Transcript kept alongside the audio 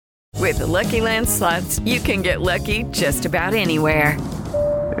With the Lucky Land Slots, you can get lucky just about anywhere.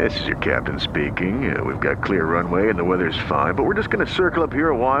 This is your captain speaking. We've got clear runway and the weather's fine, but we're just going to circle up here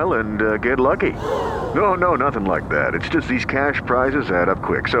a while and get lucky. No, nothing like that. It's just these cash prizes add up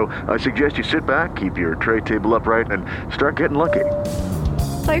quick. So I suggest you sit back, keep your tray table upright, and start getting lucky.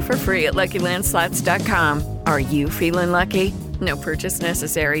 Play for free at LuckyLandSlots.com. Are you feeling lucky? No purchase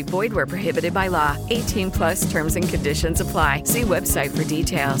necessary. Void where prohibited by law. 18+ terms and conditions apply. See website for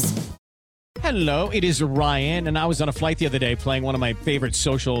details. Hello, it is Ryan, and I was on a flight the other day playing one of my favorite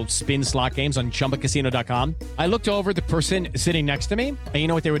social spin slot games on ChumbaCasino.com. I looked over the person sitting next to me, and you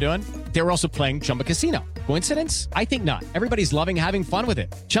know what they were doing? They were also playing Chumba Casino. Coincidence? I think not. Everybody's loving having fun with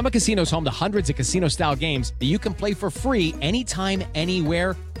it. Chumba Casino is home to hundreds of casino-style games that you can play for free anytime,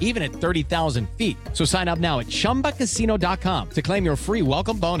 anywhere, even at 30,000 feet. So sign up now at ChumbaCasino.com to claim your free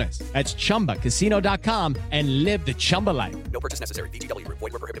welcome bonus. That's ChumbaCasino.com and live the Chumba life. No purchase necessary. VGW. Void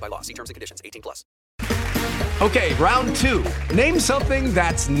where prohibited by law. See terms and conditions. 18+. Okay, round two. Name something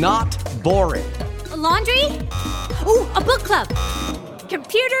that's not boring. A laundry? Ooh, a book club.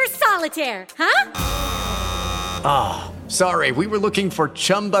 Computer solitaire, huh? Ah, sorry. We were looking for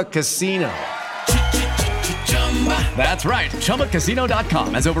Chumba Casino. That's right.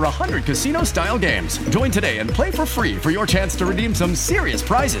 ChumbaCasino.com has over 100 casino-style games. Join today and play for free for your chance to redeem some serious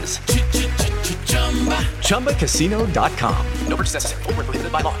prizes. ChumbaCasino.com. No purchase necessary. Void where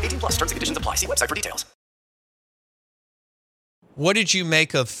prohibited by law. 18+. Terms and conditions apply. See website for details. What did you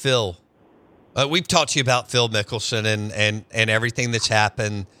make of Phil? We've talked to you about Phil Mickelson and everything that's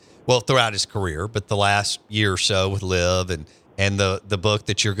happened, well, throughout his career, but the last year or so with Liv and the book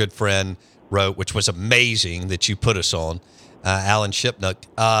that your good friend wrote, which was amazing, that you put us on, Alan Shipnuck.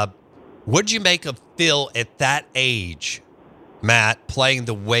 What did you make of Phil at that age, Matt, playing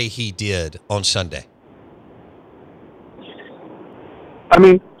the way he did on Sunday? I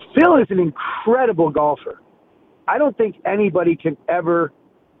mean, Phil is an incredible golfer. I don't think anybody can ever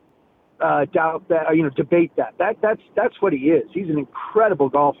doubt that, or, debate that. That's what he is. He's an incredible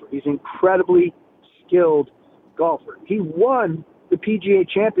golfer. He's an incredibly skilled golfer. He won the PGA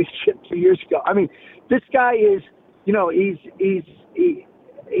Championship 2 years ago. I mean, this guy is, he's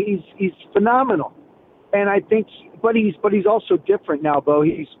phenomenal. And I think, but he's also different now, Bo.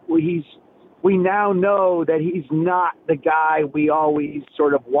 We now know that he's not the guy we always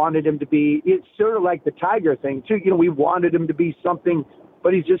sort of wanted him to be. It's sort of like the Tiger thing too. We wanted him to be something,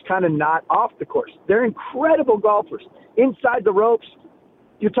 but he's just kind of not off the course. They're incredible golfers. Inside the ropes,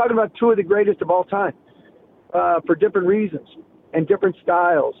 you're talking about two of the greatest of all time, for different reasons and different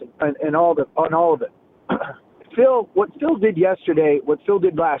styles and all of it. What Phil did yesterday, what Phil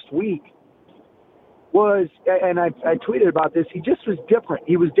did last week was, and I tweeted about this, he just was different.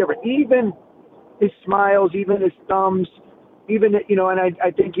 He was different. Even his smiles, even his thumbs, and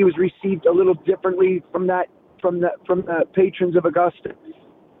I think he was received a little differently from the patrons of Augusta.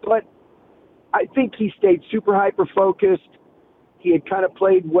 But I think he stayed super hyper-focused. He had kind of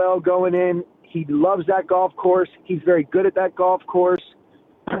played well going in. He loves that golf course. He's very good at that golf course.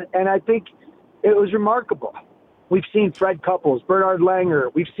 And I think it was remarkable. We've seen Fred Couples, Bernhard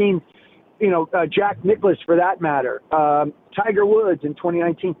Langer. We've seen, Jack Nicklaus for that matter, Tiger Woods in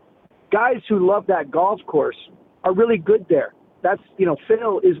 2019. Guys who love that golf course are really good there. That's,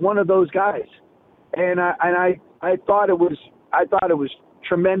 Phil is one of those guys. And I thought it was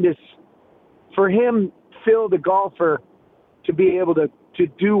tremendous for him, Phil, the golfer, to be able to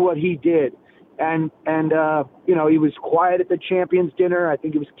do what he did. And he was quiet at the Champions Dinner. I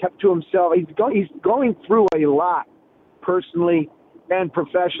think he was kept to himself. He's going through a lot personally and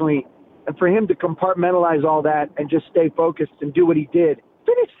professionally. And for him to compartmentalize all that and just stay focused and do what he did,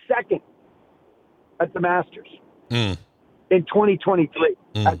 finished second at the Masters in 2023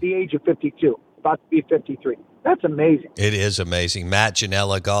 at the age of 52, about to be 53. That's amazing. It is amazing. Matt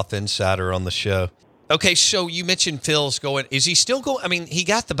Ginella, Golf Insider, on the show. Okay, so you mentioned Phil's going. Is he still going? I mean, he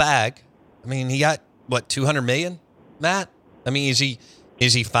got the bag. I mean, he got, what, $200 million, Matt? I mean, is he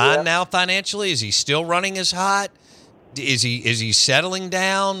fine now financially? Is he still running as hot? Is he settling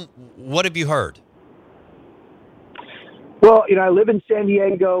down? What have you heard? Well, I live in San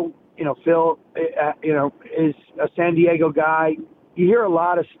Diego. Phil, is a San Diego guy. You hear a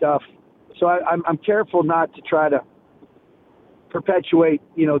lot of stuff. So I'm careful not to try to perpetuate,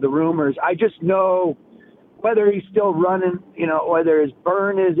 the rumors. I just know whether he's still running, whether his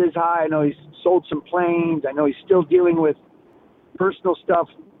burn is as high. I know he's sold some planes. I know he's still dealing with personal stuff,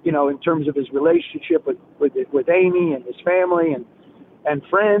 in terms of his relationship with Amy and his family and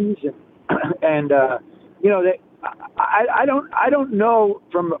friends and I don't know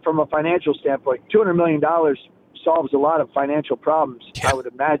from a financial standpoint. $200 million solves a lot of financial problems, I would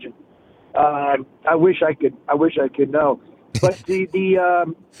imagine. I wish I could know. But the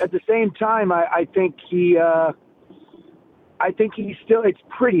at the same time, I think he's still. It's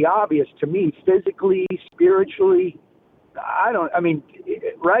pretty obvious to me, physically, spiritually.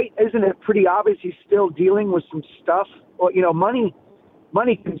 Right? Isn't it pretty obvious he's still dealing with some stuff? Well, money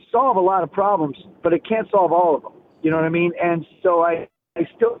can solve a lot of problems, but it can't solve all of them. You know what I mean? And so I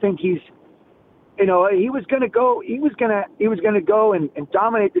still think he's, he was going to go and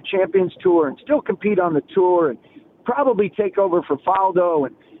dominate the Champions Tour and still compete on the tour and probably take over for Faldo.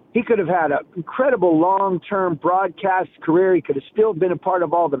 And he could have had an incredible long-term broadcast career. He could have still been a part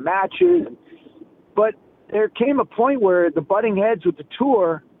of all the matches. But there came a point where the butting heads with the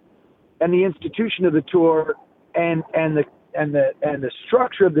tour and the institution of the tour and the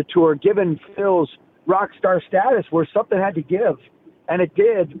structure of the tour, given Phil's rock star status, where something had to give, and it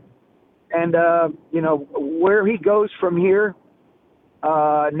did. And where he goes from here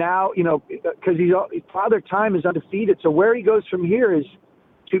now, because Father Time is undefeated, so where he goes from here is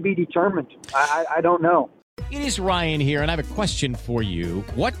to be determined. I don't know. It is Ryan here, and I have a question for you.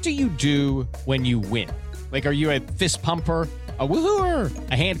 What do you do when you win? Like, are you a fist pumper, a woohooer,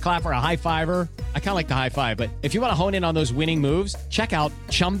 a hand clapper, a high fiver? I kind of like the high five, but if you want to hone in on those winning moves, check out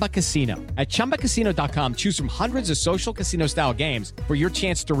Chumba Casino. At ChumbaCasino.com, choose from hundreds of social casino-style games for your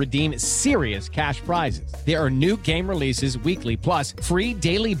chance to redeem serious cash prizes. There are new game releases weekly, plus free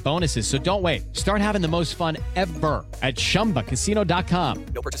daily bonuses. So don't wait. Start having the most fun ever at ChumbaCasino.com.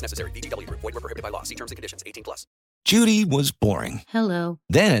 No purchase necessary. VGW Group. Void where prohibited by law. See terms and conditions. 18+. Judy was boring. Hello.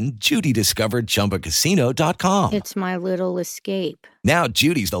 Then Judy discovered ChumbaCasino.com. It's my little escape. Now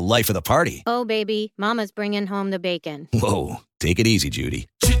Judy's the life of the party. Oh, baby, mama's bringing home the bacon. Whoa, take it easy, Judy.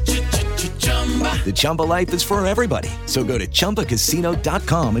 The Chumba life is for everybody. So go to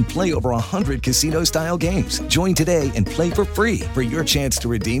ChumbaCasino.com and play over 100 casino-style games. Join today and play for free for your chance to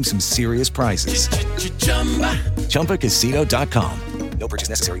redeem some serious prizes. ChumbaCasino.com. No purchase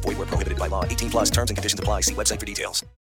necessary. Void where prohibited by law. 18+. Terms and conditions apply. See website for details.